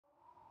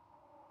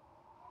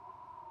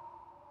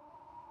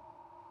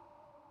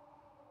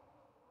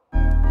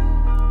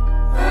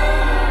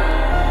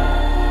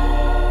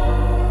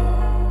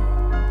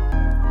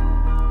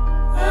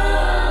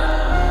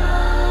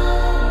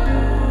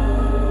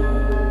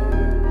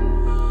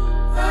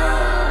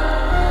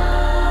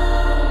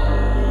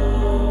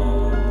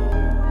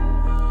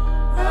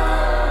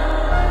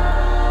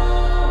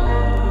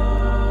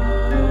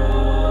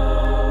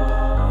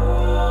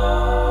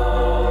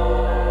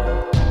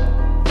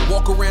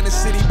around the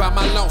city by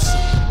my lonesome.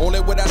 Only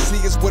what I see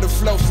is where the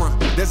flow from.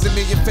 There's a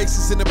million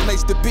faces in the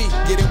place to be.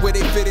 Getting where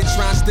they fit and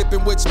try and step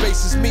in which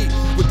spaces meet.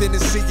 Within the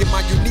sea, am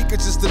I unique or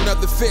just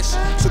another fish?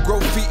 So grow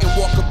feet and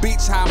walk a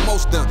beach, how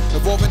most done.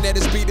 Evolving at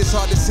the speed, it's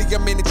hard to see,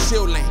 I'm in the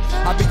chill lane.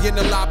 I be in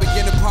the lobby,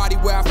 in the party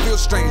where I feel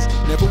strange.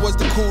 Never was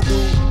the cool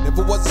dude,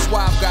 never was a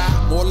suave guy.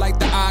 More like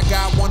the odd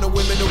guy, one of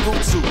women to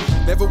root to.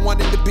 Never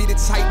wanted to be the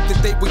type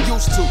that they were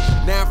used to.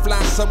 Now I'm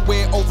flying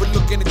somewhere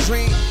overlooking a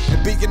dream.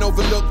 And being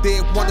overlooked,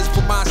 did wonders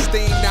for my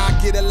esteem. Now I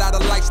get a lot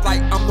of likes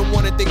like I'm the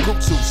one that they group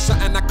to.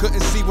 Something I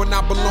couldn't see when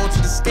I belonged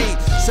to the scheme.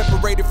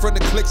 Separated from the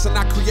cliques and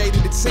I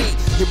created a team.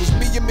 It was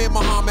me and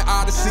Muhammad,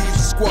 Oddisee is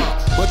the squad.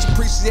 Much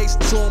appreciation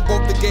to them,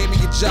 both that gave me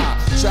a job.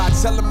 Tried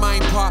to tell them I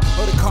ain't part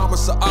of the karma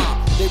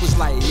art. They was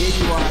like, yeah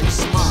you are, you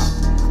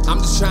smart. I'm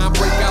just trying to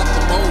break out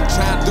the mold,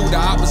 trying to do the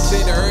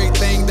opposite of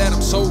everything that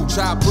I'm sold.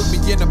 Try to put me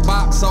in a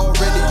box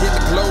already in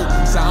the globe,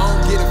 so I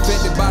don't get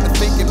offended by the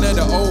thinking of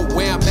the old.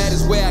 Where I'm at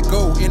is where I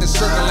go, in a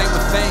circle ain't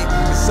my thing.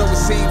 And so it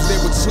seems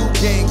there were two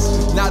gangs,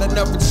 not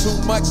enough and too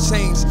much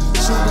change.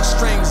 Two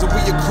extremes and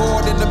we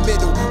accord in the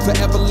middle,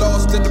 forever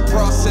lost in the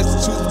process of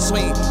two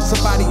between.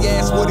 Somebody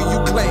asked, what do you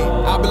claim?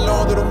 I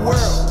belong to the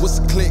world. What's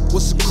a clique,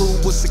 what's a crew,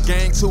 what's a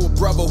gang? To a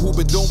brother who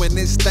been doing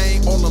this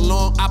thing all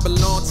along. I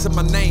belong to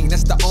my name,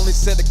 that's the only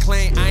set of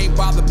claim. I ain't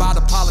bothered by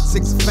the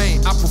politics of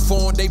fame. I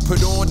perform, they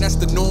put on, that's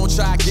the norm.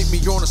 Try to get me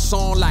on a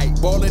song like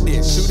ballin'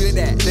 this, shoot it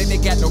at. Then they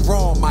got the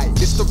wrong mic,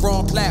 this the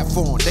wrong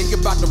platform. They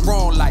about the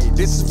wrong light.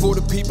 This is for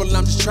the people,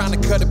 I'm just trying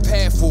to cut a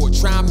path for it.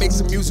 Try and make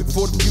some music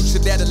for the future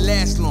that'll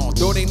last long.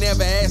 Though they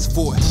never asked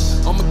for it,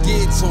 I'ma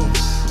get to 'em.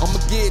 I'ma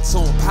get to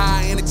 'em.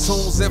 High in the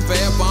tunes and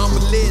forever I'ma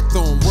live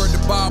through 'em. Word to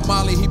Bob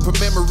Marley, he put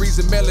memories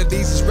and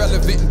melodies. It's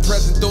relevant and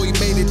present, though he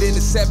made it in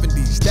the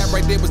 70s. That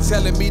right there was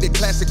telling me the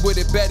classic what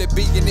it better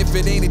be. And if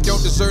it ain't, it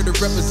don't deserve to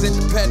represent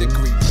the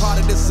pedigree. Part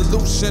of the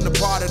solution, a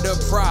part of the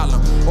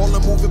problem. All the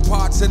moving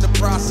parts in the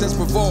process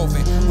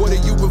revolving. What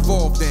are you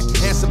involved in?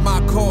 Answer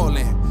my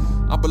calling.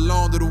 I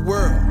belong to the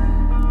world.